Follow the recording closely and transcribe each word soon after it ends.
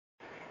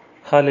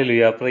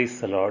Hallelujah, praise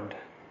the Lord.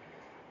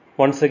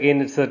 Once again,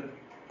 it's a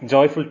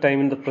joyful time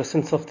in the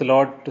presence of the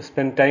Lord to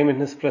spend time in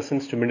His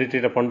presence to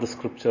meditate upon the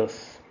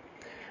scriptures.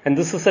 And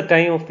this is a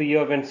time of the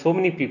year when so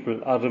many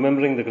people are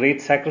remembering the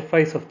great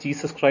sacrifice of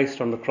Jesus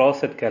Christ on the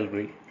cross at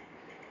Calvary.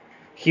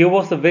 Here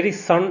was the very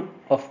Son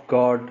of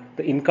God,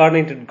 the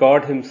incarnated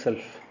God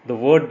Himself. The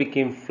Word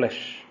became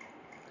flesh.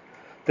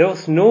 There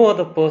was no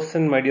other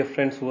person, my dear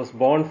friends, who was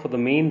born for the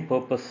main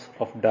purpose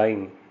of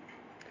dying.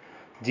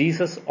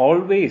 Jesus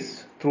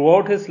always,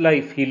 throughout His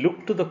life, He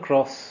looked to the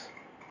cross.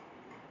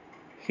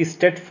 He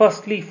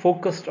steadfastly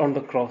focused on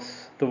the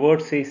cross. The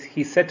word says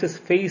He set His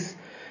face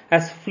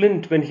as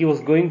flint when He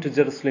was going to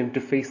Jerusalem to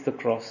face the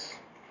cross.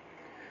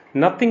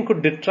 Nothing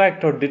could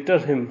detract or deter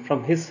Him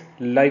from His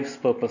life's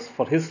purpose,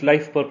 for His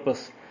life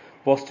purpose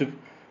was to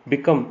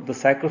become the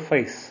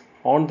sacrifice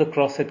on the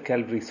cross at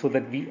Calvary so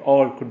that we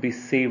all could be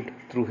saved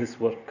through His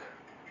work.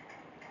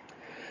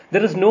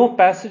 There is no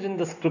passage in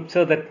the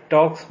scripture that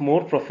talks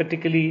more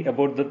prophetically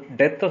about the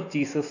death of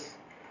Jesus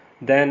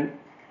than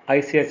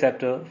Isaiah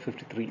chapter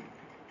 53.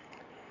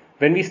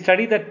 When we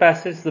study that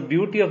passage, the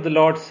beauty of the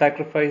Lord's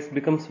sacrifice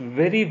becomes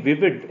very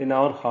vivid in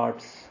our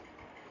hearts.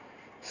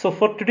 So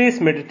for today's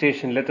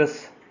meditation, let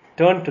us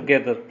turn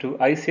together to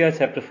Isaiah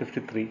chapter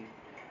 53.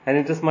 And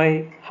it is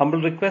my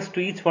humble request to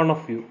each one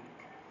of you,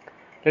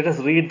 let us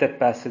read that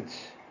passage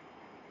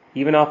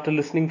even after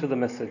listening to the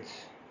message.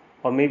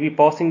 Or maybe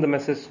pausing the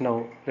message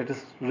now, let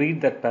us read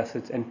that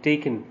passage and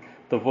take in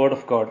the Word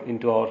of God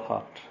into our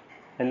heart.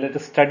 And let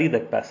us study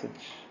that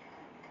passage.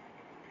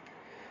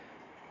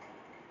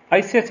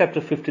 Isaiah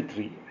chapter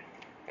 53.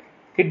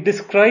 It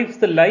describes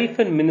the life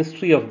and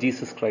ministry of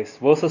Jesus Christ.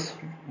 Verses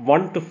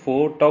 1 to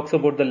 4 talks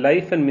about the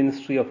life and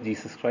ministry of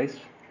Jesus Christ.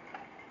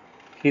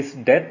 His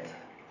death.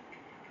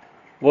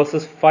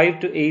 Verses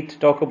 5 to 8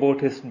 talk about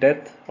His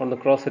death on the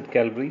cross at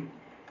Calvary.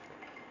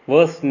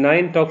 Verse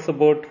 9 talks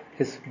about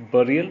His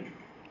burial,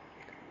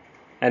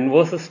 and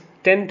verses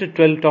 10 to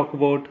 12 talk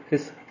about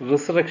His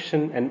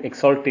resurrection and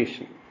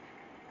exaltation.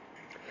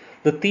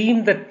 The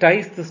theme that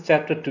ties this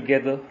chapter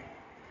together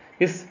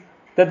is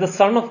that the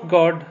Son of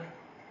God,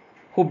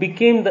 who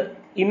became the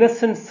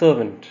innocent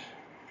servant,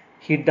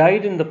 He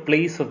died in the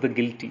place of the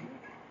guilty.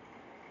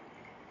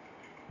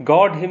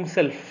 God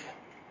Himself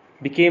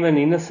became an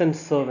innocent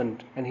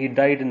servant and He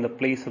died in the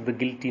place of the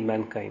guilty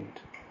mankind.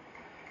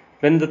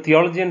 When the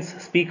theologians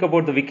speak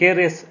about the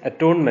vicarious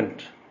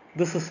atonement,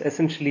 this is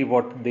essentially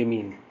what they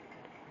mean.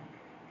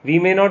 We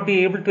may not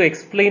be able to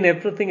explain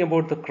everything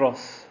about the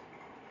cross,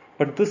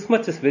 but this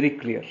much is very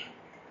clear.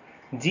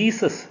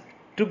 Jesus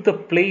took the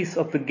place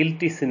of the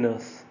guilty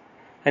sinners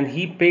and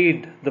He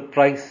paid the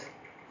price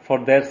for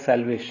their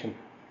salvation.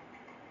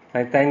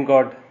 I thank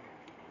God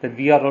that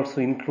we are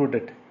also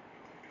included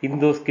in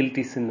those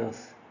guilty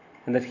sinners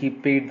and that He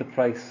paid the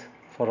price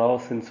for our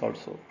sins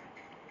also.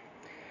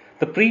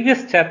 The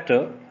previous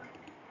chapter,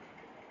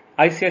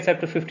 Isaiah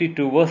chapter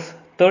 52, verse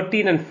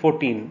 13 and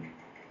 14,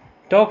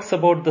 talks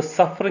about the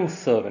suffering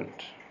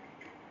servant.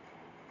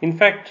 In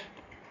fact,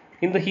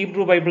 in the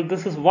Hebrew Bible,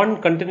 this is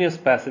one continuous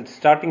passage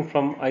starting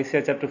from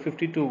Isaiah chapter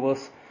 52,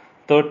 verse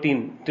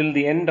 13 till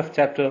the end of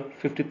chapter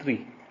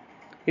 53.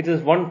 It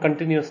is one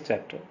continuous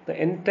chapter.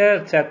 The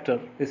entire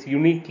chapter is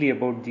uniquely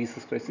about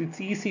Jesus Christ.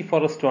 It's easy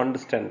for us to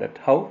understand that.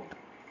 How?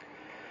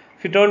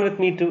 If you turn with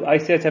me to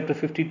Isaiah chapter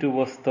 52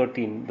 verse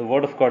 13, the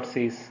word of God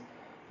says,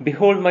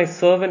 "Behold, my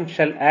servant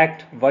shall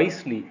act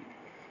wisely.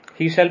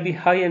 He shall be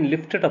high and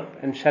lifted up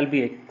and shall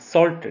be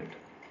exalted.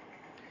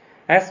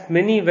 As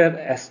many were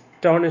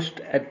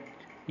astonished at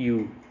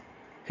you,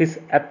 His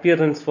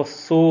appearance was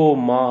so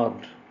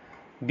marred,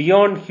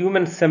 beyond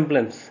human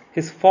semblance.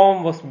 His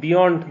form was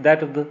beyond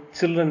that of the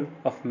children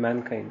of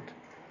mankind,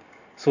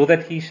 so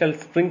that He shall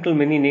sprinkle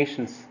many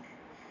nations.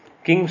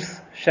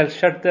 Kings shall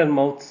shut their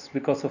mouths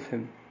because of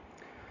Him.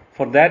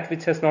 For that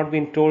which has not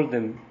been told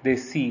them, they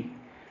see,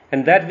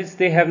 and that which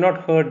they have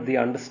not heard, they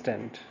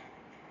understand."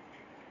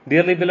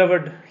 Dearly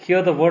beloved,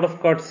 here the word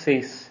of God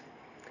says,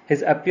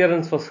 His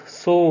appearance was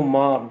so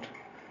marred,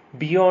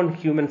 beyond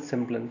human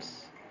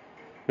semblance.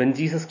 When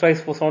Jesus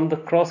Christ was on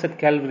the cross at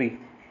Calvary,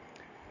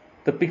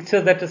 the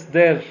picture that is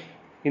there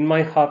in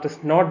my heart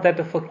is not that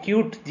of a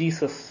cute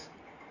Jesus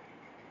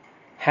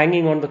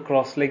hanging on the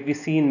cross like we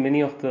see in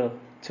many of the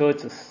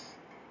churches.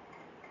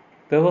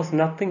 There was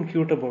nothing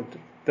cute about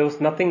it. There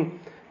was nothing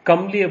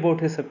comely about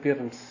His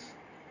appearance.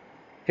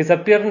 His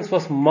appearance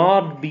was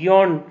marred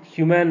beyond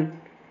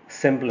human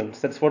semblance.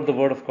 That's what the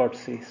word of God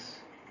says.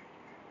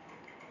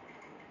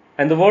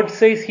 And the word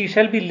says He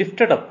shall be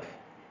lifted up.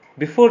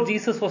 Before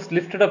Jesus was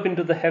lifted up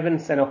into the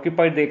heavens and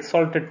occupied the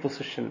exalted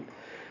position,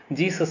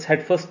 Jesus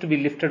had first to be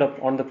lifted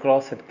up on the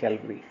cross at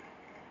Calvary.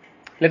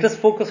 Let us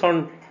focus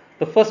on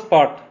the first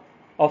part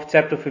of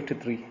chapter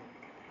 53.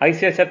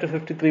 Isaiah chapter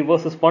 53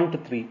 verses 1 to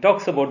 3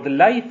 talks about the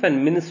life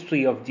and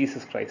ministry of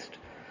Jesus Christ.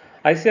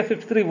 Isaiah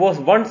 53 verse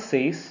 1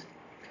 says,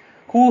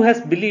 "Who has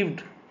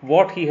believed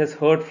what he has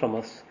heard from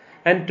us,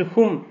 and to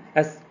whom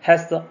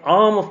has the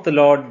arm of the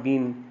Lord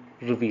been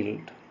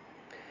revealed?"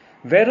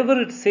 Wherever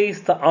it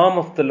says the arm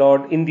of the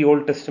Lord in the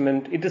Old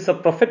Testament, it is a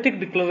prophetic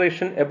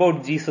declaration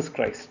about Jesus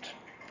Christ.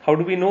 How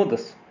do we know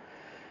this?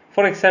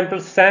 For example,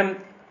 Psalm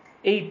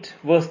 8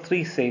 verse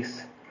 3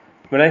 says,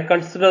 "When I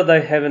consider thy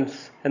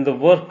heavens and the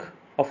work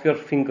of your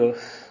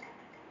fingers,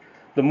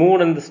 the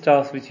moon and the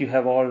stars which you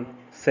have all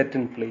set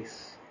in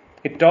place."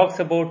 It talks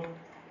about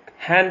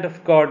hand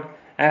of God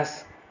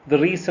as the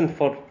reason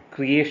for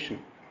creation.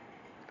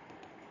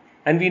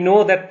 And we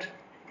know that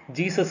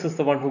Jesus is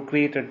the one who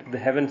created the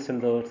heavens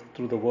and the earth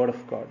through the word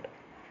of God.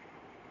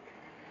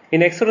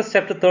 In Exodus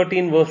chapter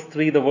 13 verse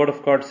 3, the word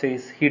of God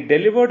says, "He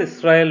delivered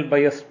Israel by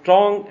a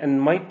strong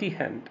and mighty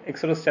hand."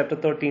 Exodus chapter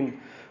 13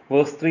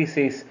 verse 3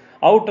 says,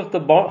 "Out of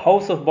the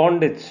house of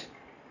bondage,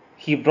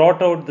 he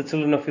brought out the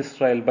children of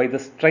Israel by the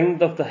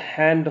strength of the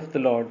hand of the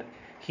Lord.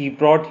 He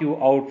brought you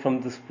out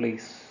from this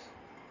place."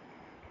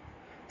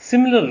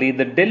 Similarly,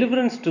 the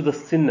deliverance to the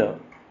sinner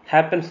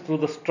happens through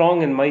the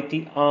strong and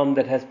mighty arm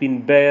that has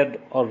been bared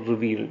or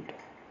revealed.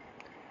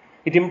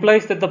 It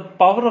implies that the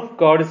power of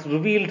God is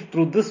revealed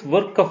through this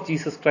work of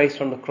Jesus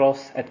Christ on the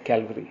cross at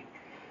Calvary.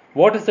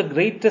 What is the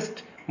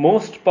greatest,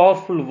 most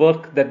powerful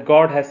work that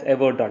God has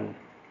ever done?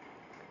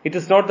 It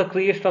is not the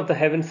creation of the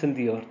heavens and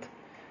the earth.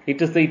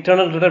 It is the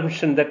eternal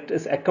redemption that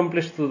is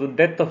accomplished through the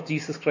death of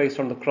Jesus Christ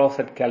on the cross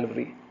at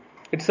Calvary.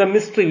 It's a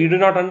mystery. We do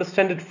not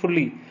understand it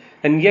fully.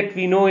 And yet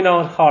we know in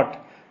our heart,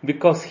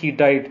 because He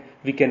died,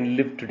 we can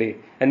live today.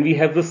 And we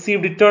have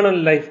received eternal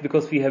life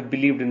because we have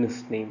believed in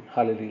His name.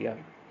 Hallelujah.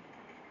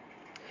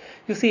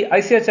 You see,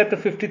 Isaiah chapter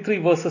 53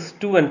 verses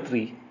 2 and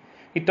 3,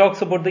 it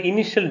talks about the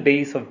initial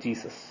days of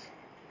Jesus.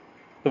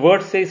 The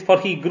word says, "For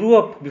he grew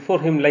up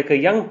before him like a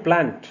young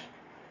plant,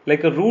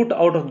 like a root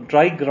out of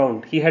dry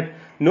ground. He had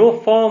no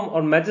form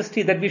or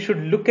majesty that we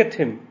should look at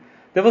him.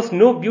 There was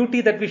no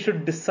beauty that we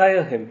should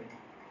desire him."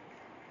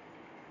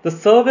 The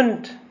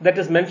servant that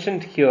is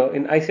mentioned here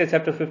in Isaiah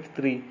chapter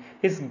 53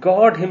 is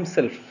God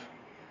Himself.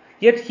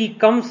 Yet He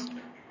comes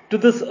to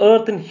this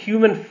earth in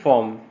human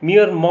form,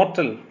 mere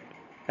mortal,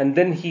 and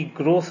then He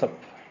grows up.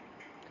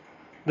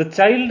 The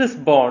child is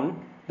born,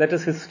 that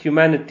is His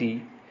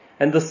humanity,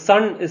 and the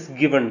Son is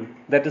given,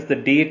 that is the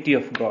deity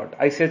of God.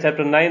 Isaiah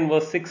chapter 9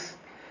 verse 6,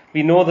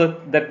 we know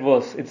that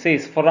verse. It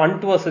says, "For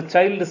unto us a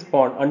child is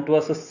born, unto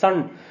us a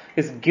son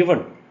is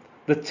given."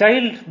 The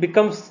child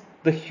becomes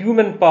the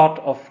human part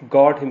of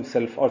God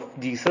Himself, of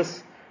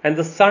Jesus, and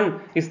the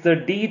Son is the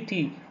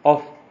deity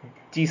of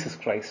Jesus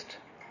Christ.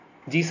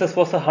 Jesus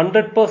was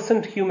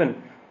 100% human,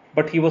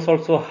 but He was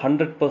also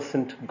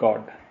 100%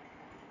 God.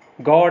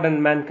 God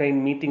and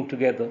mankind meeting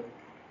together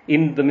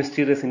in the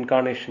mysterious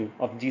incarnation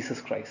of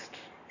Jesus Christ.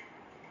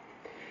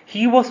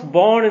 He was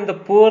born in the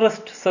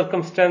poorest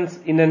circumstance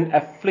in an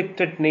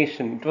afflicted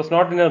nation. It was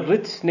not in a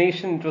rich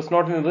nation, it was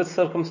not in a rich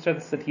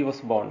circumstance that He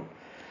was born.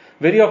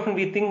 Very often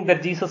we think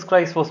that Jesus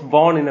Christ was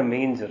born in a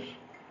manger.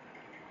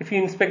 If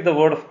you inspect the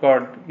Word of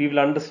God, we will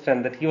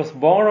understand that He was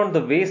born on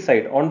the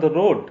wayside, on the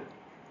road.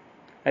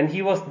 And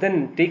He was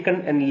then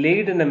taken and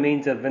laid in a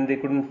manger when they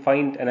couldn't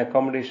find an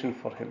accommodation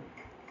for Him.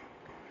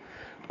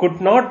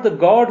 Could not the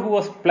God who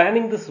was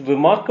planning this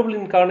remarkable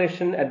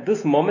incarnation at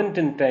this moment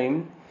in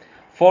time,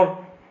 for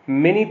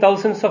many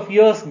thousands of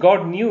years,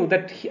 God knew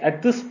that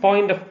at this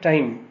point of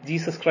time,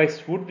 Jesus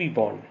Christ would be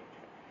born.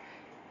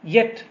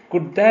 Yet,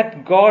 could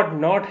that God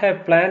not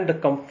have planned a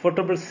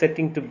comfortable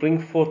setting to bring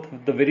forth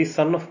the very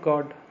Son of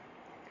God?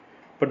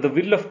 But the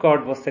will of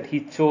God was that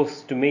He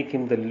chose to make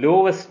Him the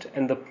lowest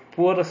and the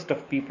poorest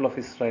of people of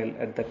Israel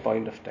at that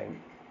point of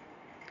time.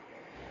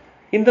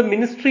 In the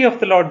ministry of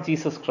the Lord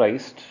Jesus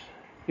Christ,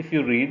 if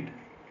you read,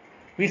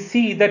 we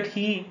see that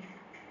He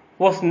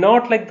was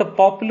not like the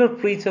popular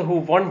preacher who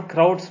won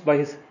crowds by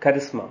his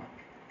charisma.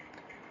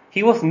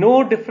 He was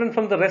no different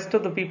from the rest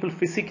of the people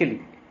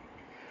physically.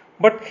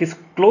 But His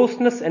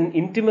closeness and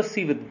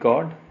intimacy with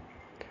God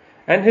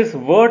and His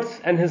words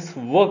and His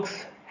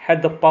works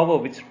had the power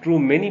which drew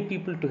many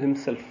people to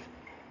Himself,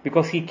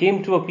 because He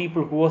came to a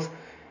people who was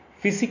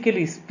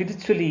physically,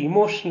 spiritually,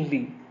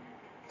 emotionally,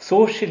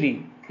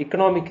 socially,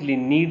 economically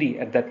needy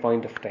at that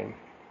point of time.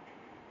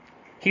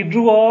 He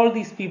drew all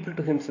these people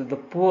to Himself, the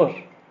poor,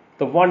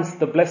 the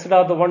blessed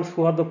are the ones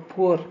who are the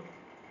poor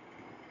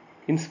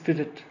in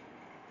spirit,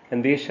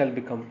 and they shall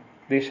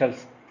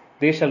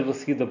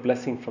receive the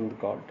blessing from the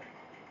God.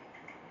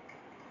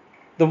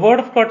 The Word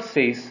of God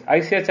says,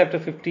 Isaiah chapter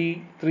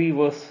 53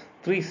 verse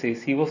 3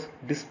 says, "He was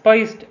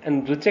despised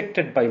and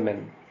rejected by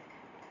men.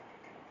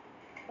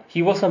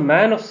 He was a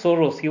man of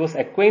sorrows. He was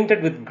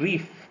acquainted with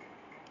grief.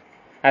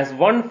 As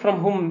one from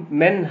whom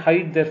men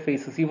hide their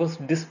faces, He was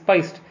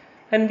despised,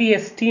 and we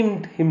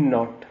esteemed Him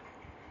not."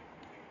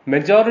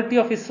 Majority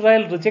of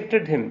Israel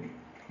rejected Him.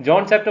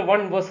 John chapter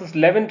 1 verses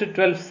 11 to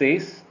 12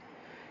 says,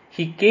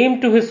 "He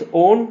came to His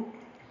own,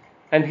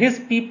 and His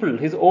people,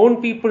 His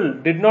own people,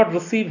 did not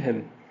receive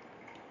Him."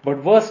 But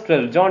verse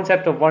 12, John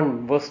chapter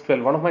 1 verse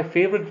 12, one of my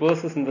favorite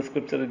verses in the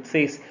scripture, it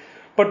says,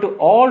 "But to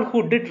all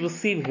who did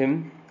receive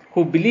Him,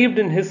 who believed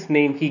in His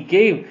name, He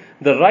gave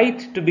the right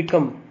to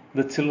become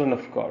the children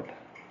of God."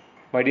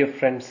 My dear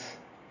friends,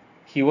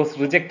 He was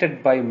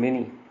rejected by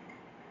many.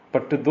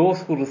 But to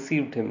those who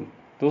received him,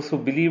 those who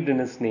believed in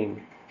his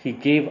name, he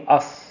gave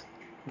us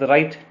the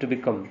right to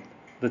become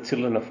the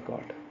children of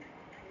God.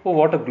 Oh,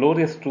 what a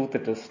glorious truth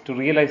it is to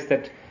realize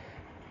that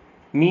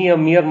me, a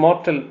mere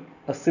mortal,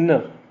 a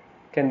sinner,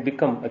 can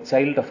become a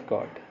child of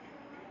God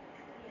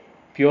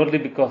purely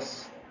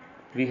because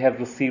we have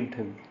received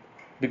him,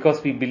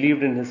 because we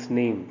believed in his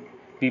name,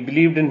 we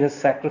believed in his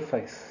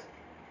sacrifice.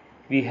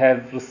 We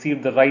have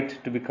received the right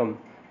to become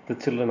the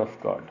children of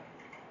God.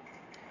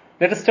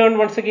 Let us turn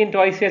once again to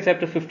Isaiah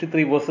chapter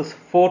 53 verses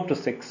 4 to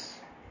 6.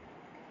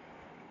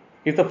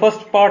 If the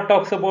first part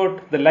talks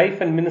about the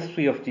life and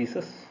ministry of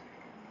Jesus,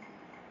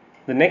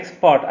 the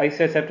next part,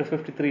 Isaiah chapter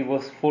 53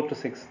 verse 4 to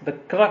 6, the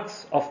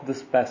crux of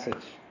this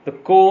passage, the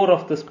core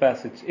of this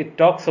passage, it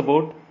talks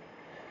about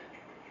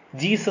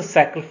Jesus'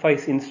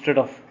 sacrifice instead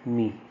of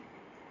me.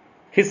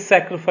 His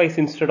sacrifice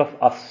instead of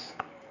us.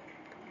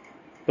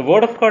 The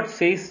Word of God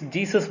says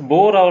Jesus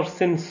bore our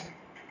sins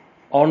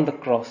on the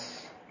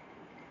cross.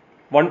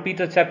 1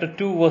 Peter chapter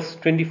 2 verse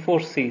 24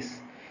 says,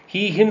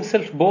 He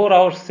himself bore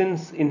our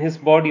sins in his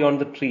body on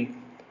the tree,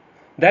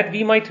 that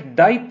we might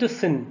die to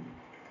sin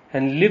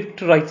and live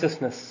to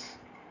righteousness.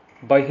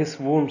 By his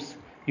wounds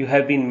you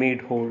have been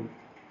made whole.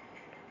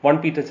 1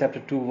 Peter chapter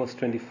 2 verse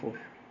 24.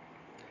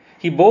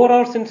 He bore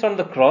our sins on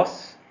the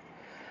cross,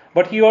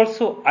 but he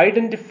also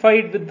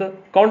identified with the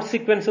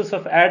consequences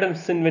of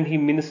Adam's sin when he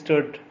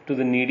ministered to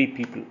the needy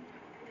people.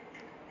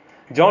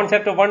 John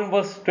chapter 1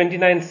 verse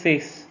 29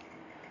 says,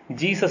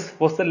 Jesus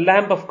was the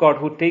Lamb of God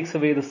who takes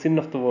away the sin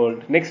of the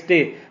world. Next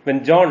day,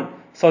 when John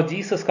saw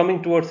Jesus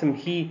coming towards him,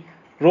 he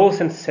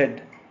rose and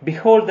said,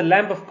 Behold the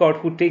Lamb of God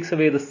who takes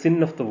away the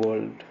sin of the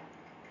world.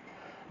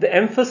 The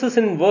emphasis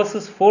in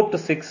verses 4 to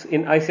 6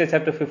 in Isaiah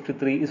chapter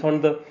 53 is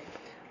on the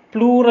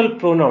plural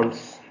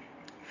pronouns.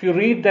 If you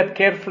read that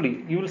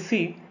carefully, you will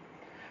see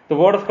the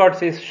Word of God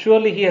says,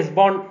 Surely he has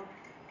borne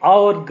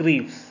our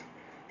griefs.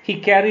 He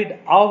carried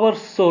our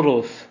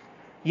sorrows.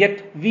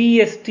 Yet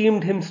we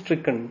esteemed him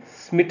stricken,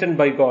 smitten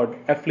by God,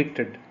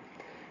 afflicted.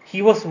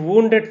 He was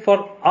wounded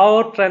for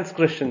our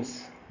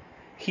transgressions.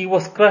 He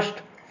was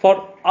crushed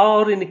for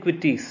our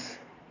iniquities.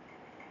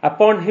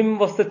 Upon him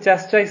was the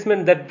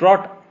chastisement that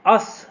brought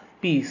us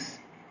peace.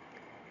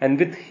 And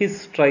with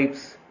his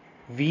stripes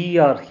we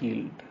are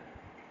healed.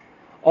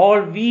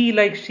 All we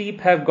like sheep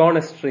have gone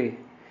astray.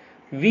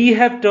 We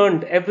have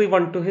turned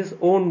everyone to his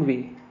own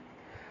way.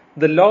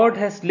 The Lord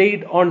has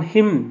laid on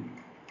him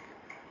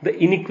the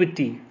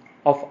iniquity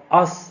of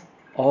us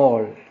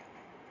all.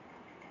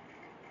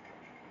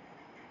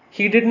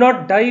 He did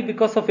not die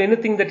because of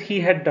anything that he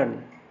had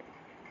done,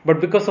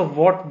 but because of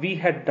what we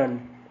had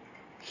done,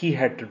 he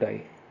had to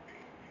die.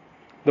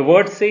 The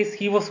word says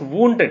he was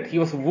wounded. He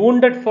was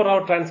wounded for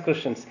our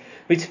transgressions,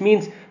 which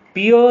means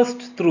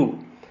pierced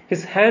through.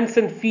 His hands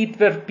and feet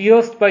were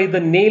pierced by the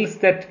nails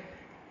that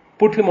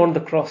put him on the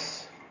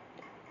cross.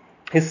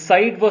 His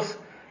side was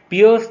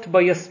pierced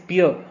by a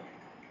spear.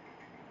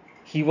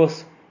 He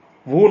was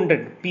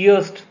wounded,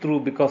 pierced through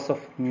because of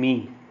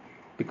me,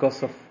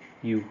 because of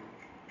you.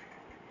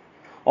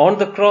 On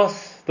the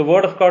cross, the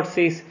Word of God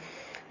says,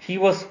 he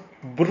was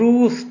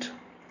bruised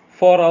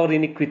for our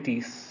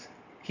iniquities.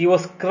 He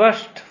was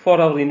crushed for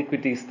our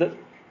iniquities. The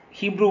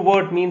Hebrew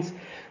word means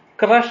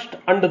crushed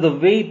under the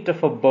weight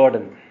of a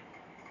burden.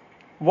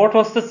 What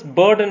was this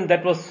burden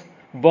that was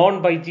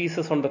borne by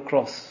Jesus on the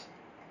cross?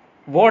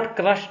 What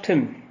crushed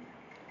him?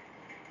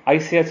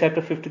 Isaiah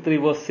chapter 53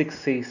 verse 6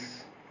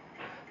 says,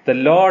 The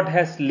Lord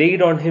has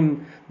laid on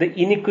him the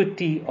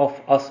iniquity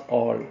of us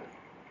all.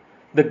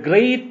 The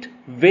great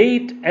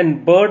weight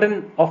and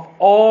burden of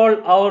all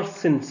our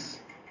sins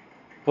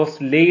was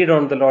laid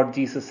on the Lord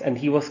Jesus, and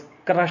he was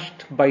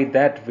crushed by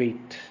that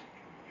weight.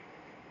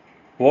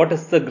 What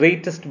is the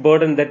greatest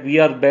burden that we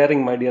are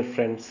bearing, my dear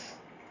friends?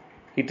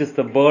 It is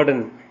the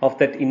burden of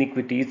that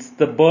iniquity. It's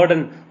the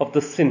burden of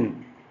the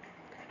sin.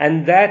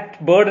 And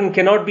that burden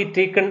cannot be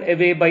taken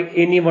away by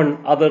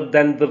anyone other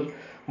than the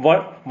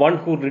one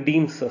who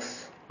redeems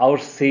us, our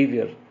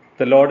Savior,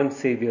 the Lord and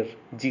Savior,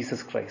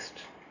 Jesus Christ.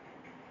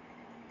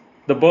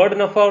 The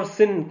burden of our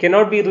sin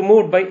cannot be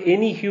removed by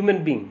any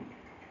human being.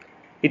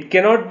 It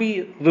cannot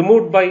be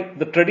removed by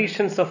the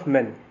traditions of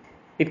men.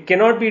 It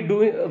cannot be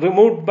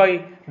removed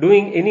by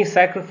doing any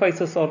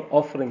sacrifices or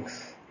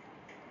offerings.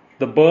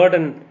 The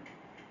burden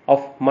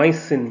of my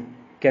sin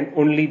can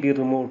only be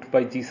removed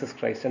by Jesus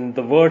Christ. And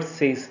the word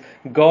says,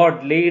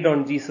 God laid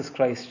on Jesus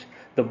Christ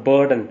the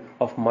burden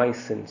of my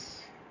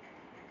sins.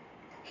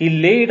 He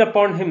laid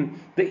upon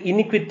him the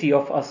iniquity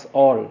of us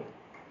all.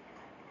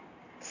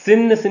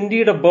 Sin is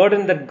indeed a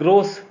burden that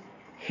grows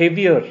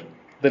heavier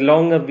the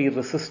longer we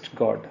resist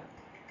God.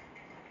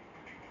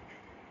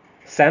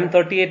 Psalm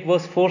 38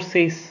 verse 4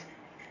 says,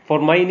 For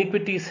my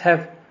iniquities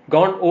have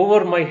gone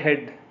over my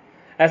head.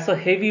 As a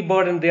heavy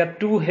burden, they are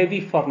too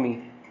heavy for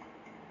me.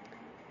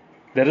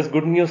 There is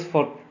good news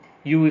for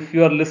you if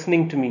you are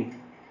listening to me,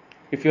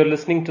 if you are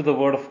listening to the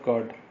Word of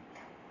God.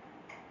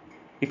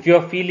 If you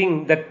are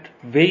feeling that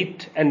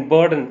weight and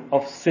burden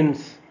of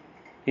sins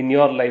in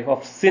your life,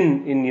 of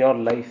sin in your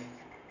life,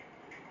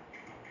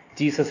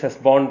 Jesus has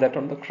borne that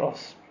on the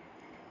cross.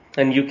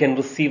 And you can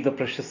receive the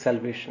precious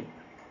salvation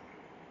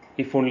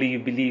if only you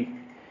believe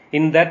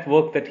in that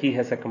work that he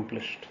has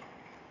accomplished.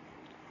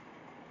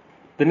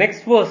 The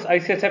next verse,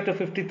 Isaiah chapter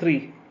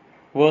 53,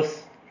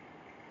 verse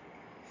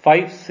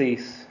 5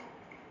 says,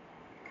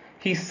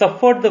 He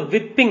suffered the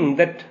whipping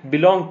that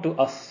belonged to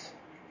us.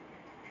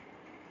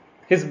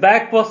 His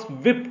back was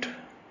whipped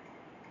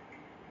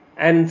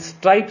and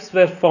stripes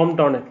were formed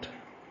on it.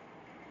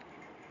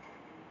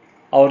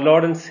 Our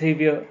Lord and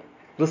Savior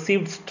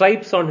received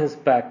stripes on his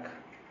back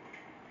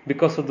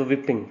because of the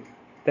whipping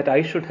that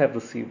I should have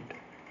received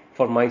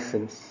for my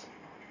sins.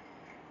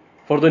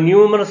 For the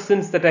numerous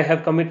sins that I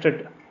have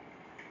committed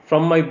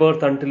from my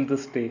birth until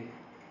this day,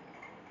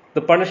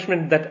 the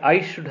punishment that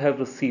I should have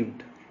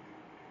received,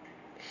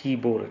 he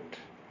bore it.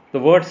 The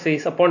word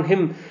says, upon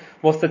him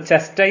was the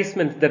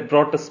chastisement that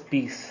brought us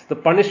peace. The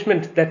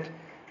punishment that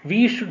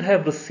we should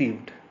have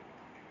received,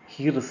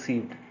 he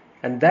received.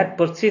 And that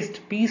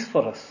purchased peace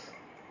for us.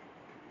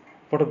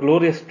 What a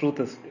glorious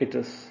truth it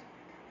is.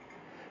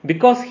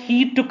 Because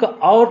he took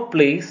our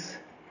place,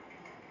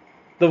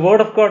 the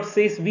word of God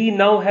says we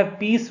now have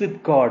peace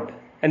with God.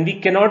 And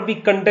we cannot be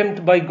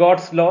condemned by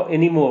God's law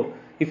anymore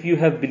if you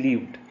have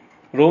believed.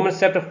 Romans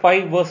chapter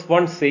 5 verse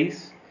 1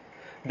 says,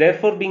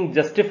 Therefore being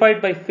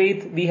justified by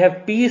faith, we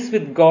have peace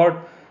with God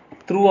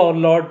through our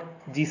Lord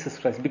Jesus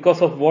Christ,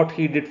 because of what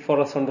he did for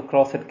us on the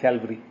cross at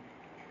Calvary.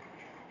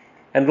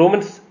 And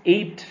Romans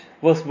 8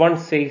 verse 1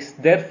 says,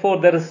 Therefore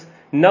there is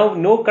now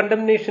no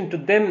condemnation to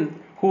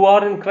them who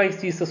are in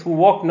Christ Jesus, who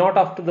walk not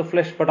after the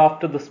flesh but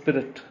after the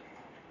Spirit.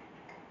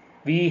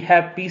 We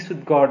have peace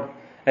with God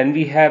and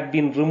we have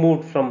been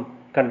removed from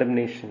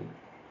condemnation.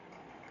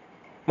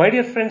 My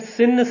dear friends,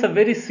 sin is a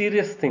very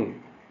serious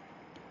thing.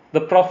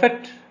 The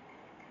prophet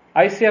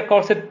Isaiah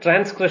calls it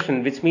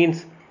transgression, which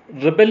means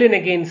rebellion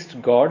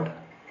against God,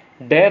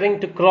 daring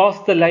to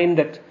cross the line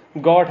that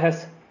God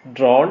has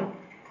drawn.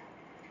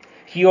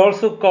 He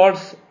also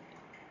calls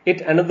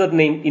it another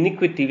name,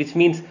 iniquity, which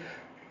means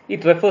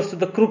it refers to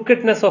the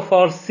crookedness of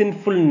our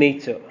sinful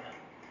nature.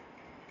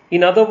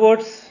 In other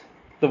words,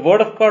 the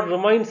Word of God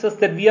reminds us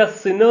that we are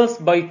sinners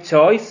by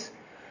choice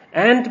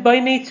and by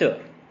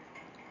nature.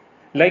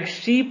 Like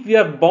sheep, we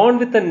are born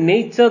with a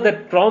nature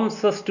that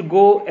prompts us to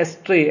go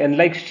astray, and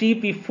like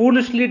sheep, we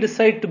foolishly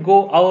decide to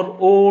go our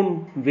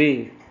own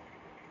way.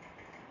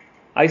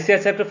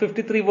 Isaiah chapter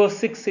 53 verse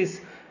 6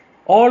 says,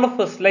 All of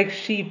us like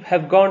sheep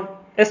have gone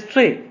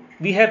astray.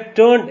 We have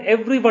turned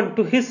everyone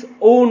to his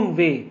own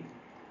way.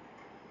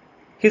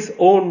 His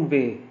own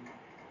way.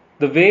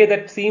 The way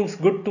that seems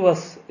good to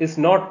us is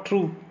not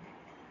true.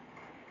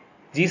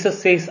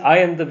 Jesus says, I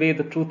am the way,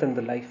 the truth, and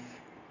the life.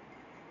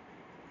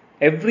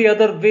 Every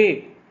other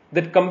way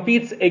that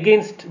competes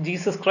against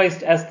Jesus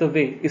Christ as the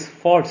way is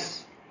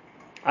false.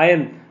 I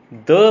am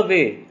the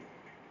way.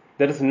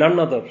 There is none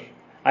other.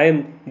 I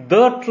am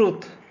the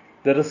truth.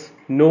 There is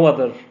no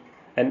other.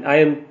 And I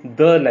am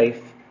the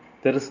life.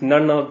 There is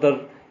none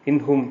other in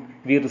whom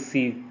we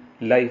receive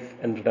life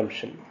and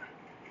redemption.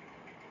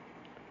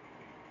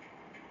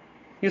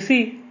 You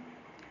see,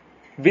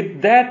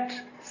 with that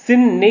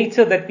sin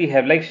nature that we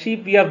have, like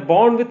sheep, we are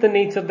born with a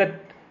nature that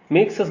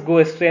makes us go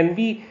astray, and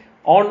we,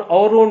 on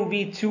our own,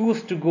 we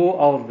choose to go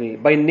our way.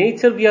 By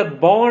nature, we are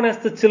born as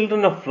the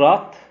children of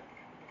wrath,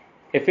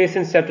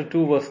 Ephesians chapter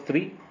 2 verse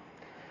 3.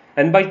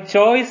 And by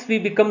choice, we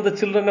become the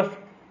children of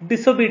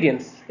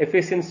disobedience,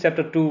 Ephesians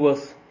chapter 2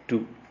 verse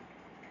 2.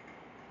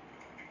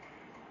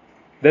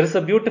 There is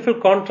a beautiful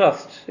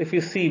contrast, if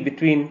you see,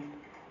 between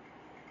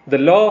the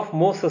law of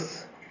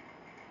Moses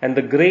and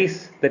the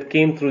grace that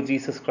came through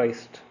Jesus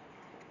Christ.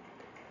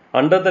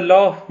 Under the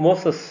law of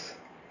Moses,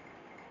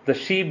 the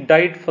sheep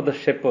died for the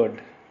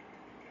shepherd.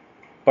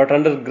 But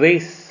under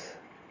grace,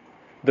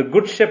 the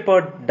good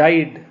shepherd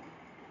died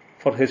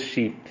for his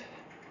sheep.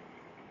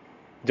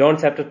 John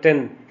chapter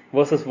 10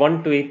 verses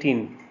 1 to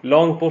 18,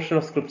 long portion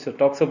of scripture,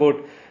 talks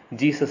about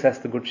Jesus as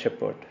the good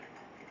shepherd.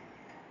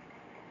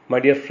 My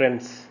dear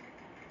friends,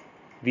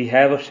 we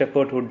have a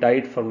shepherd who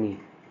died for me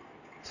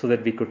so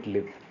that we could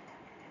live.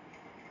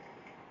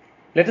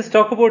 Let us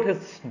talk about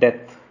his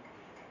death.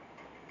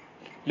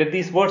 Let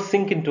these words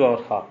sink into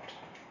our heart.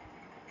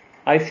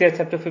 Isaiah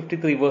chapter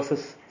 53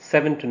 verses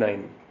 7 to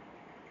 9.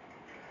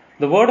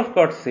 The word of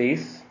God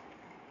says,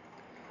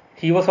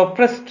 He was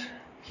oppressed,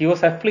 he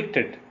was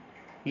afflicted,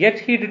 yet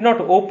he did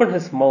not open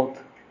his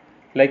mouth.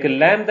 Like a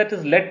lamb that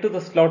is led to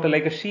the slaughter,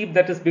 like a sheep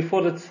that is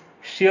before its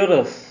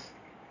shearers,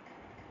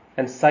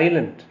 and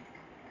silent,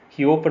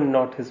 he opened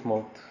not his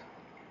mouth.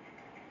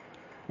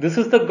 This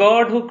is the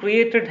God who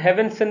created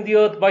heavens and the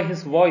earth by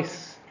his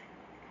voice.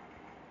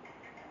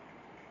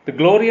 The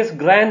glorious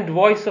grand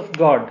voice of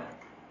God,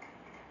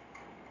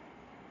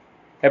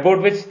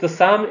 about which the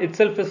psalm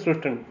itself is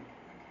written.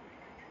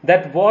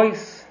 That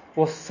voice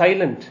was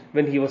silent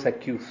when he was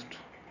accused,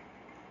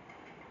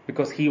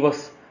 because he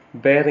was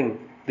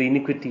bearing the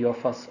iniquity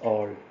of us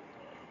all.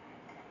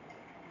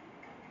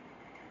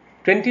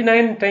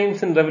 29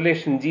 times in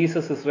Revelation,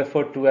 Jesus is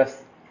referred to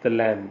as the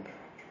Lamb.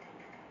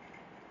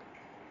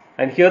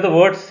 And here the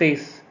word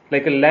says,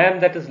 like a lamb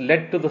that is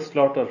led to the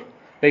slaughter,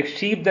 like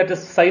sheep that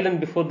is silent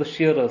before the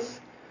shearers,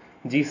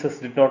 Jesus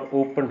did not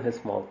open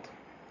his mouth.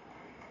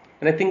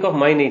 And I think of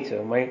my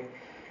nature, my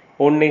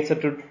own nature,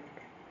 to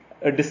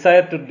a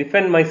desire to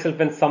defend myself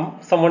when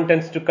someone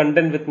tends to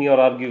contend with me or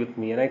argue with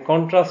me. And I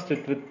contrast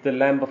it with the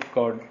Lamb of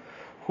God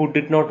who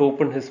did not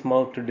open his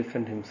mouth to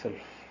defend himself.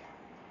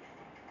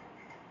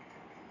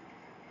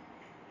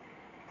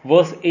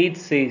 Verse 8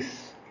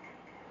 says,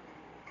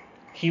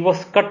 "He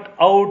was cut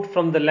out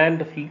from the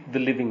land of the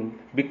living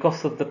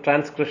because of the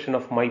transgression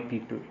of my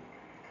people.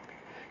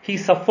 He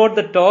suffered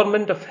the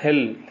torment of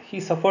hell. He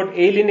suffered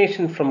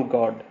alienation from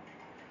God.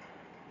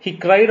 He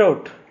cried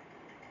out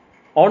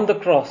on the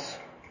cross,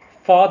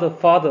 'Father,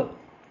 Father,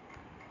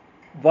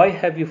 why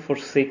have you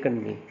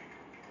forsaken me?'"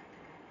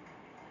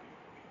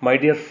 My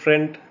dear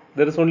friend,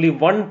 there is only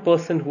one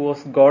person who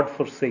was God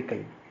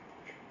forsaken.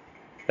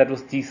 That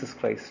was Jesus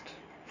Christ.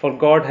 For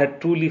God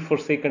had truly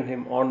forsaken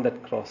him on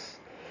that cross.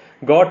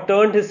 God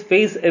turned his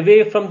face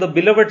away from the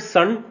beloved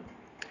Son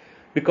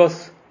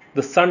because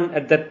the Son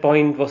at that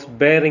point was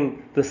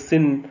bearing the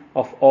sin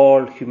of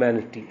all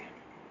humanity.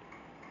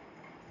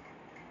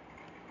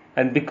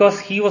 And because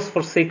he was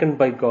forsaken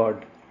by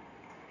God,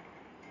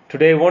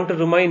 today I want to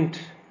remind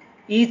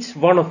each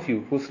one of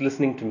you who's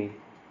listening to me,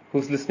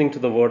 who's listening to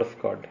the Word of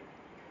God,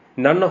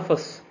 none of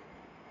us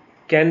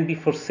can be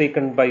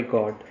forsaken by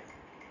God.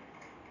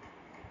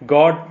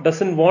 God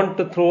doesn't want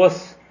to throw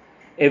us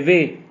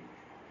away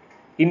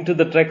into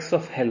the dregs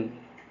of hell.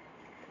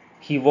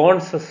 He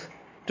wants us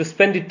to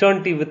spend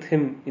eternity with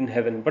him in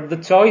heaven. But the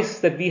choice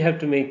that we have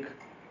to make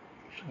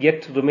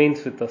yet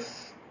remains with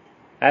us.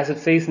 As it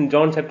says in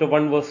John chapter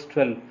 1 verse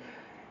 12,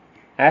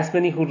 "As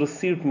many who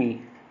received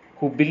me,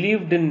 who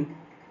believed in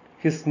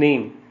his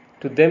name,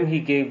 to them he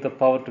gave the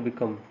power to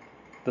become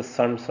the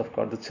sons of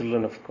God, the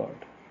children of God."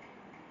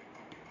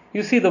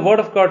 You see, the Word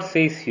of God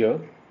says here,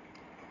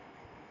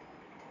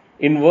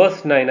 in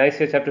verse 9,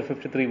 Isaiah chapter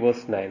 53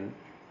 verse 9,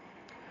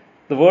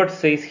 the word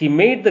says, "He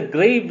made the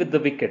grave with the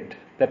wicked."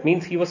 That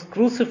means he was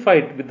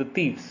crucified with the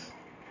thieves.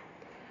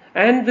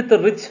 "And with the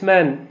rich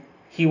man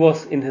he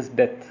was in his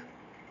death."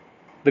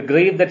 The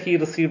grave that he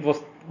received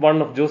was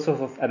one of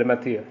Joseph of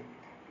Arimathea.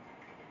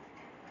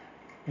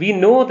 We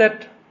know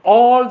that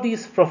all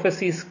these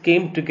prophecies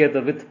came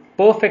together with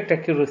perfect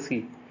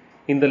accuracy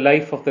in the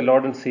life of the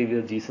Lord and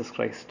Savior Jesus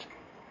Christ,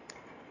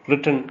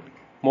 written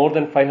more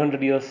than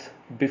 500 years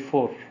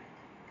before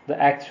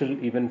the actual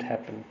event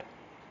happened.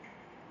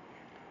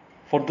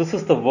 For this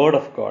is the Word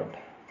of God,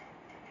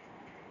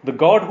 the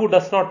God who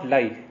does not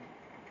lie,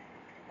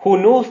 who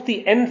knows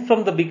the end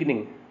from the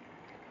beginning,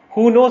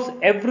 who knows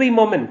every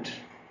moment,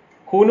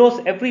 who knows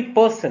every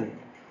person,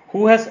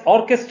 who has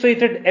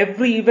orchestrated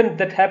every event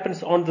that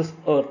happens on this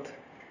earth,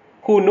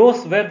 who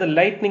knows where the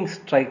lightning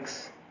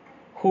strikes,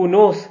 who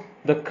knows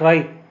the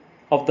cry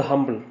of the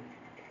humble,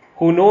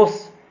 who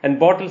knows and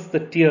bottles the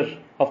tears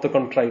of the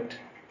contrite.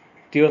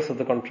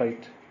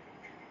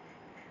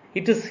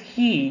 It is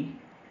He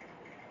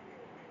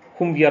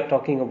whom we are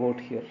talking about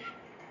here.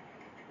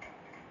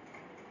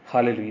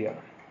 Hallelujah.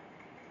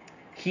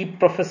 He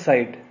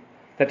prophesied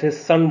that his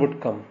Son would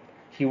come,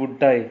 he would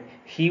die,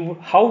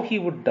 how he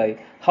would die,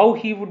 how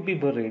he would be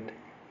buried,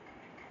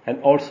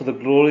 and also the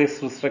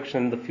glorious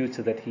resurrection in the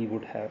future that he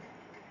would have.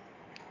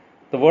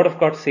 The Word of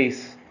God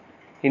says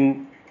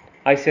in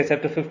Isaiah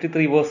chapter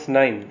 53 verse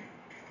 9,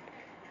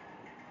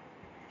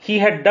 "He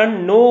had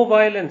done no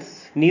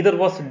violence, neither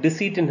was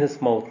deceit in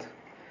his mouth.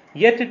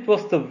 Yet it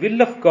was the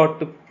will of God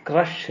to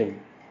crush him,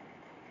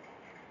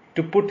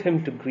 to put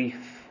him to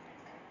grief.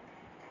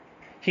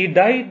 He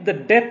died the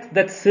death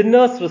that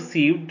sinners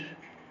received,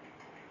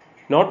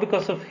 not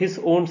because of his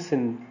own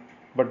sin,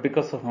 but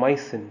because of my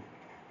sin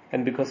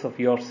and because of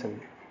your sin."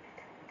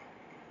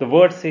 The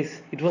word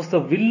says it was the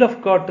will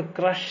of God to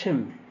crush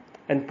him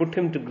and put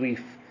him to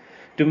grief,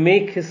 to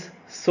make his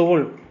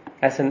soul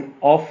as an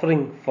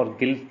offering for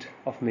guilt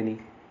of many.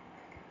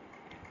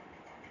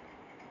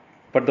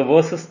 But the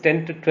verses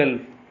 10 to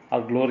 12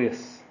 are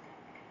glorious.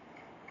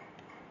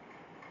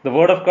 The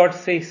Word of God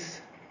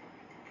says,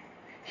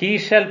 "He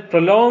shall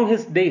prolong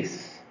his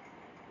days."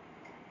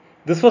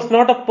 This was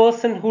not a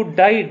person who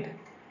died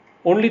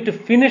only to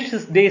finish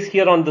his days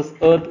here on this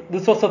earth.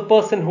 This was a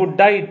person who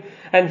died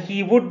and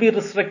he would be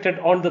resurrected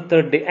on the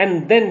third day,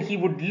 and then he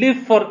would live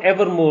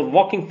forevermore,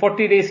 walking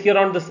 40 days here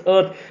on this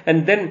earth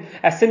and then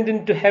ascend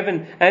into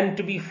heaven and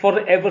to be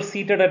forever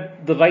seated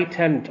at the right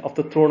hand of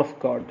the throne of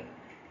God.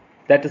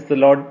 That is the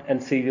Lord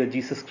and Savior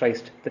Jesus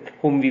Christ,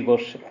 whom we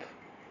worship.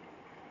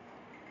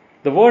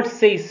 The word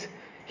says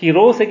he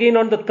rose again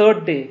on the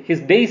third day.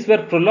 His days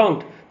were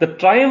prolonged. The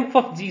triumph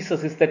of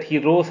Jesus is that he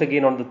rose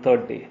again on the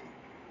third day.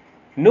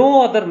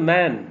 No other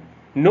man,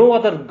 no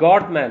other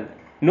God-man,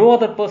 no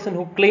other person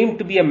who claimed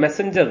to be a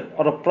messenger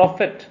or a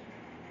prophet,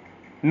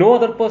 no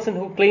other person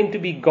who claimed to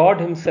be God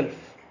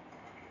himself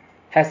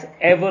has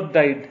ever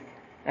died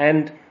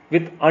and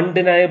with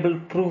undeniable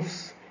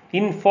proofs,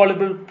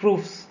 infallible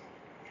proofs,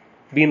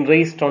 been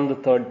raised on the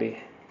third day,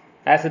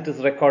 as it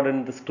is recorded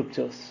in the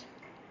scriptures.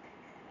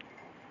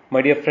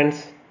 My dear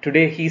friends,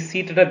 Today he is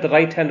seated at the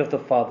right hand of the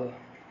Father.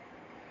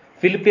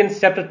 Philippians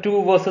chapter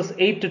 2 verses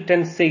 8 to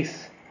 10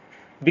 says,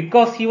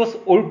 because he was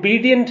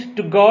obedient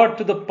to God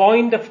to the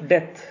point of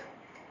death,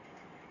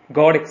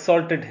 God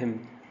exalted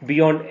him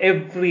beyond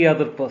every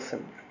other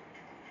person.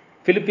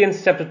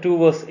 Philippians chapter 2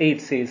 verse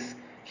 8 says,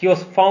 he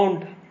was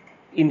found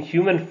in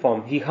human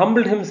form. He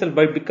humbled himself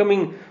by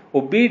becoming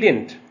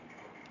obedient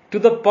to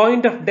the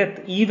point of death,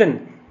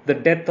 even the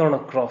death on a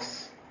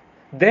cross.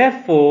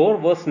 Therefore,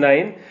 verse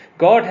 9,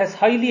 God has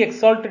highly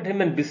exalted him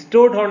and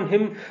bestowed on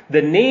him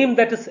the name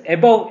that is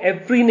above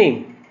every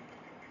name.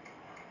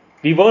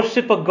 We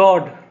worship a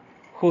God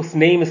whose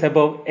name is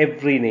above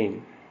every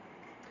name.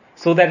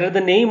 So that at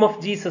the name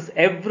of Jesus,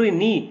 every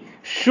knee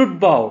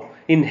should bow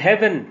in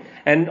heaven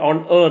and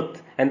on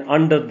earth and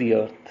under the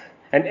earth.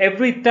 And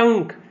every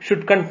tongue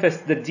should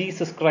confess that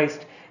Jesus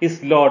Christ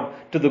is Lord,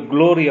 to the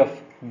glory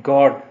of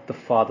God the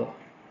Father.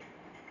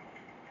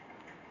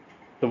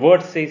 The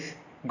word says,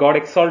 God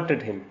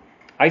exalted him.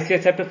 Isaiah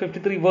chapter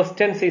 53 verse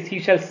 10 says, he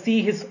shall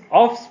see his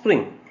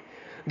offspring.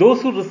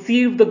 Those who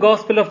receive the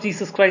gospel of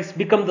Jesus Christ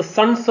become the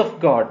sons of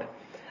God.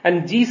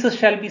 And Jesus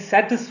shall be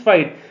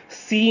satisfied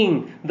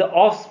seeing the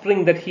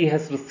offspring that he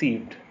has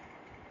received.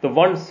 The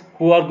ones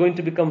who are going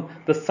to become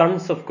the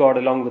sons of God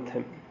along with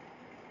him.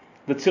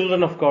 The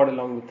children of God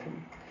along with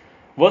him.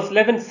 Verse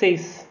 11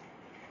 says,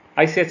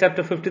 Isaiah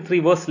chapter 53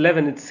 verse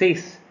 11, it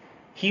says,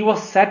 he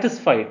was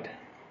satisfied.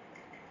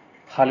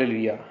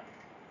 Hallelujah.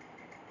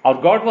 Our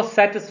God was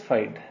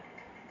satisfied.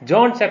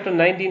 John chapter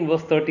 19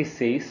 verse 30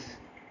 says,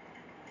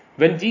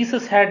 when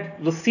Jesus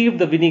had received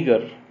the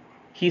vinegar,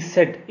 he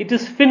said, it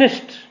is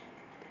finished.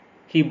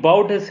 He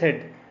bowed his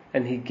head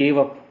and he gave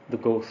up the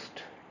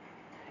ghost.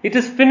 It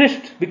is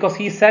finished because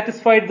he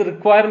satisfied the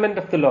requirement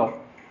of the law.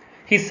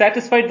 He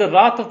satisfied the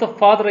wrath of the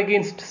Father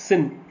against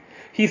sin.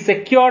 He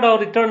secured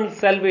our eternal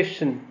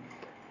salvation.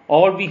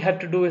 All we have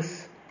to do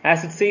is,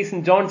 as it says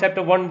in John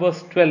chapter 1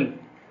 verse 12,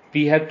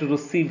 we have to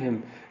receive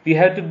him. We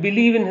have to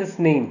believe in his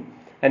name.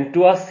 And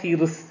to us he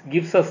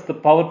gives us the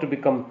power to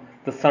become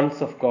the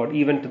sons of God,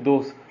 even to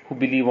those who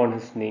believe on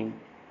his name.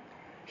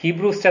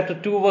 Hebrews chapter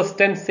 2 verse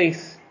 10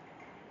 says,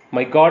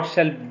 my God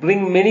shall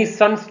bring many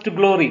sons to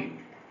glory.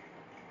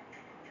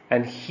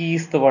 And he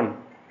is the one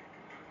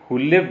who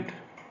lived,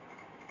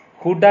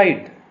 who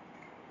died,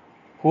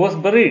 who was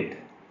buried,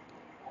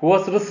 who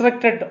was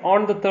resurrected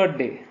on the third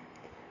day.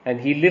 And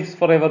he lives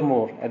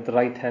forevermore at the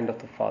right hand of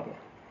the Father.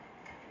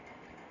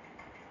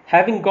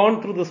 Having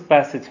gone through this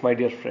passage, my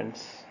dear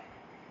friends,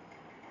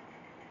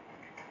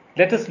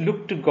 let us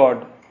look to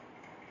God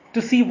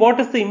to see what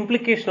is the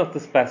implication of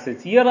this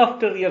passage. Year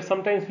after year,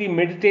 sometimes we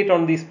meditate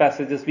on these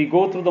passages. We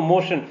go through the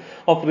motion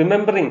of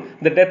remembering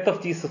the death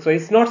of Jesus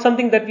Christ. It's not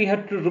something that we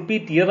have to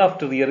repeat year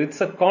after year.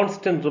 It's a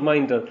constant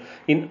reminder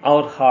in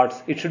our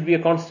hearts. It should be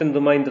a constant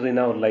reminder in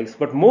our lives.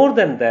 But more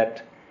than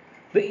that,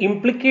 the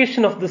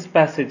implication of this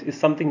passage is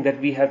something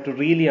that we have to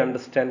really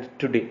understand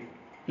today.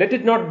 Let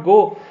it not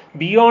go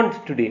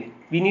beyond today.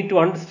 We need to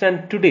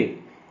understand today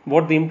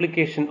what the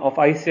implication of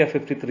Isaiah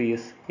 53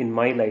 is in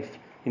my life,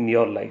 in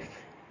your life.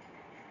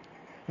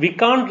 We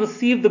can't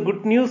receive the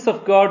good news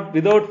of God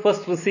without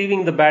first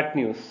receiving the bad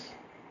news.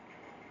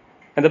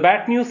 And the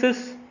bad news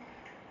is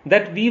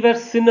that we were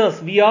sinners.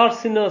 We are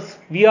sinners.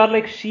 We are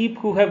like sheep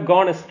who have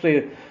gone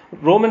astray.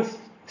 Romans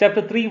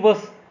chapter 3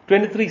 verse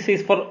 23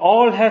 says, for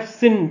all have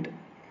sinned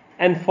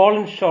and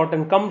fallen short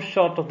and come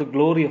short of the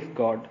glory of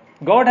God.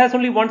 God has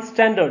only one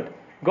standard,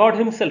 God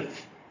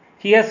himself.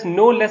 He has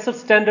no lesser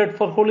standard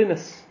for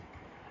holiness.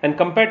 And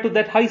compared to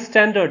that high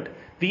standard,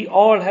 we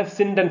all have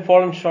sinned and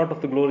fallen short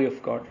of the glory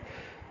of God.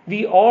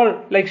 We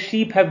all, like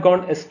sheep, have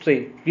gone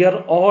astray. We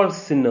are all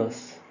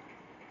sinners.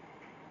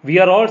 We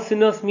are all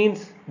sinners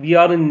means we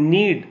are in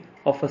need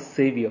of a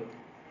Savior.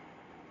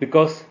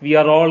 Because we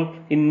are all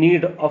in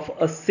need of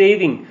a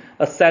saving,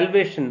 a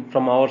salvation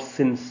from our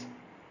sins.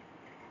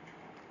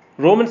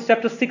 Romans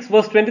chapter 6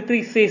 verse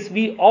 23 says,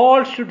 we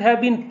all should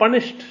have been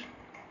punished.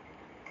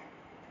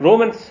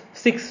 Romans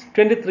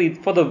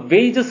 6:23, for the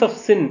wages of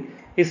sin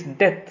is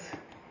death.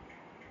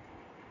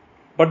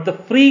 But the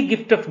free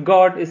gift of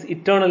God is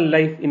eternal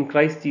life in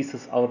Christ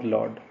Jesus our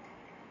Lord.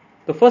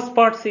 The first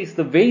part says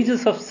the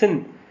wages of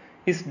sin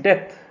is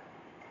death.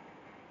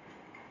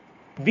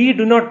 We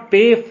do not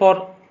pay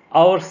for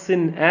our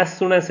sin as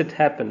soon as it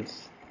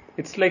happens.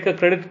 It's like a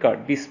credit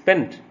card. We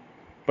spend,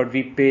 but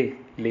we pay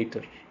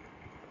later.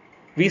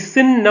 We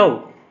sin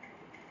now,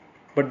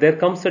 but there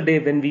comes a day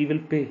when we will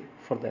pay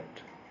for that.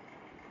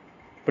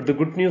 But the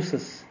good news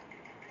is,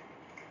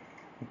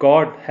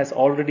 God has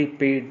already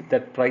paid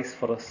that price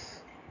for us.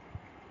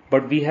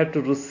 But we have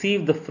to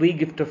receive the free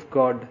gift of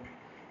God,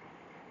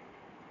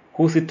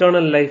 whose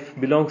eternal life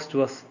belongs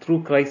to us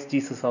through Christ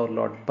Jesus our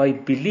Lord, by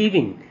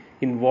believing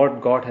in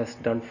what God has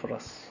done for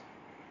us.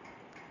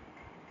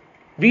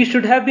 We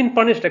should have been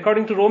punished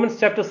according to Romans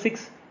chapter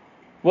 6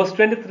 verse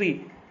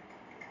 23.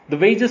 The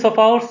wages of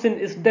our sin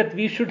is death.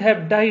 We should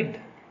have died.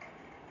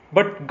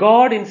 But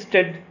God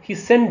instead, He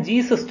sent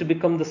Jesus to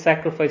become the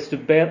sacrifice to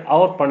bear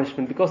our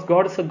punishment. Because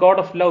God is a God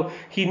of love,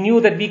 He knew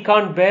that we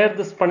can't bear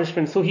this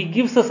punishment. So He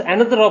gives us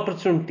another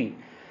opportunity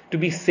to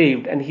be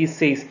saved. And He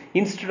says,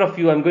 instead of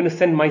you, I'm going to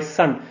send my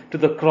Son to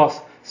the cross,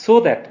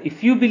 so that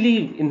if you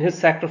believe in His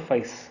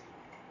sacrifice,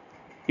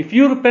 if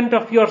you repent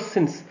of your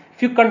sins,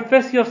 if you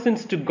confess your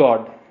sins to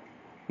God,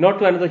 not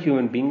to another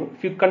human being,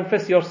 if you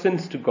confess your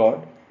sins to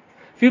God,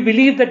 if you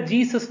believe that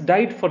Jesus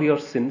died for your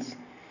sins,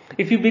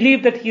 if you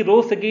believe that He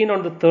rose again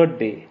on the third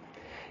day,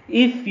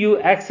 if you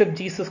accept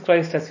Jesus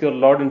Christ as your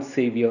Lord and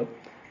Savior,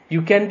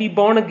 you can be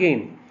born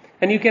again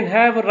and you can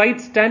have a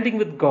right standing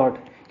with God.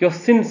 Your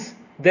sins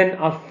then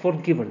are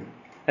forgiven,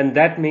 and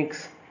that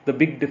makes the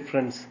big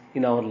difference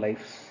in our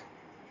lives.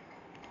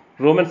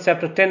 Romans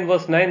chapter 10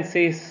 verse 9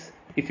 says,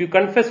 if you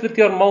confess with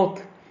your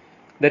mouth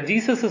that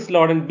Jesus is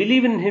Lord and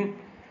believe in Him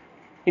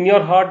in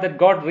your heart that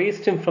God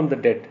raised Him from the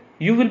dead,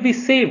 you will be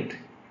saved.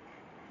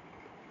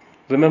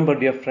 Remember,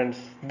 dear friends,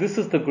 this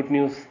is the good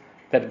news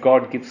that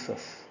God gives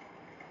us.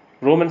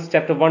 Romans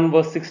chapter 1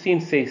 verse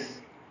 16 says,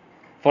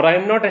 for I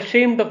am not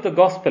ashamed of the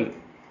gospel,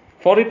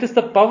 for it is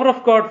the power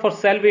of God for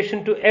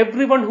salvation to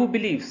everyone who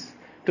believes,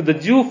 to the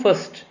Jew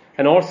first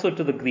and also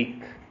to the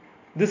Greek.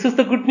 This is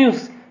the good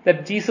news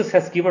that Jesus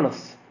has given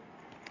us.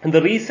 And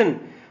the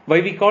reason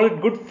why we call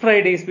it Good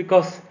Friday is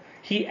because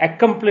He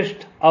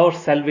accomplished our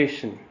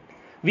salvation.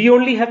 We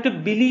only have to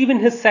believe in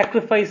His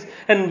sacrifice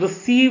and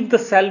receive the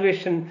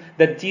salvation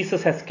that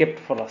Jesus has kept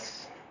for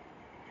us.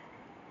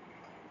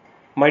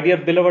 My dear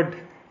beloved,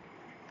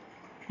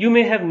 you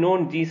may have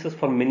known Jesus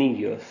for many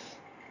years,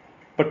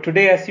 but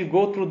today as you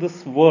go through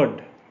this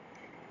word,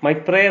 my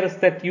prayer is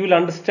that you will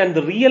understand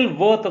the real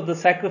worth of the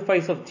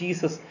sacrifice of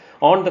Jesus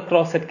on the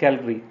cross at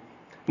Calvary.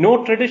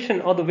 No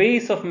tradition or the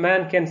ways of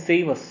man can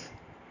save us,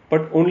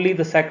 but only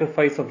the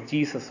sacrifice of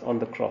Jesus on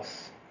the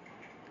cross.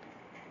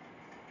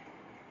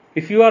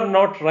 If you are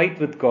not right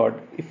with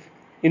God, if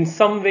in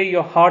some way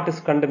your heart is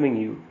condemning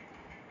you,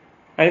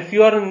 and if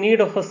you are in need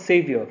of a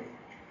Savior,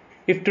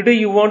 if today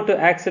you want to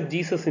accept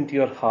Jesus into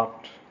your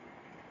heart,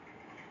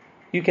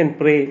 you can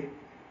pray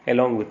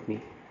along with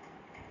me.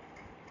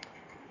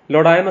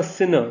 Lord, I am a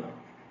sinner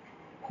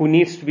who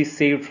needs to be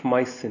saved from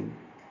my sin.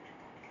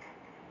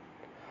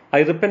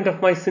 I repent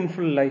of my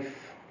sinful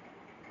life.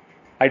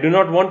 I do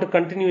not want to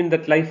continue in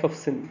that life of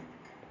sin.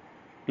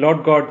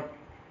 Lord God,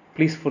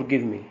 please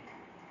forgive me.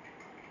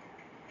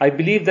 I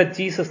believe that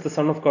Jesus, the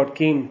Son of God,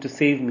 came to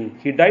save me.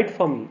 He died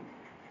for me.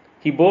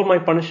 He bore my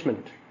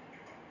punishment.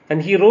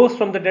 And He rose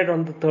from the dead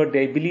on the third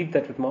day. I believe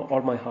that with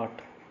all my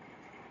heart.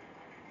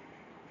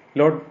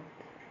 Lord,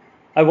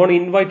 I want to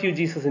invite you,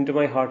 Jesus, into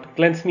my heart.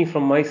 Cleanse me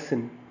from my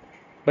sin.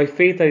 By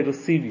faith I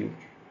receive you.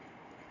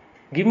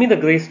 Give me the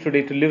grace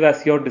today to live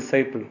as your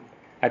disciple,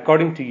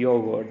 according to your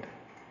word,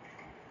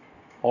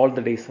 all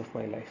the days of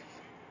my life.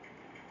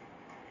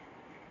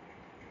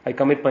 I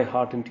commit my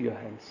heart into your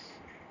hands.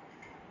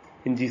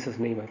 In Jesus'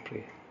 name I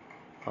pray.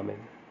 Amen.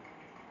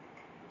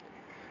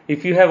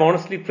 If you have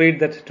honestly prayed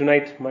that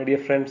tonight, my dear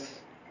friends,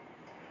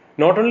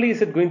 not only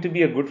is it going to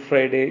be a Good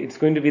Friday, it's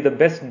going to be the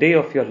best day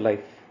of your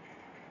life.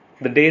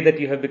 The day that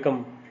you have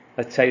become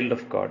a child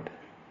of God.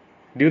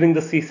 During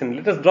the season,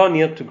 let us draw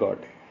near to God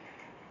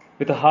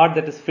with a heart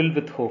that is filled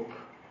with hope,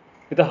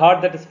 with a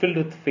heart that is filled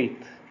with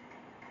faith.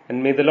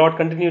 And may the Lord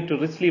continue to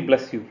richly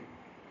bless you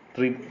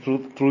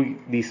through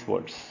these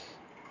words.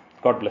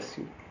 God bless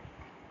you.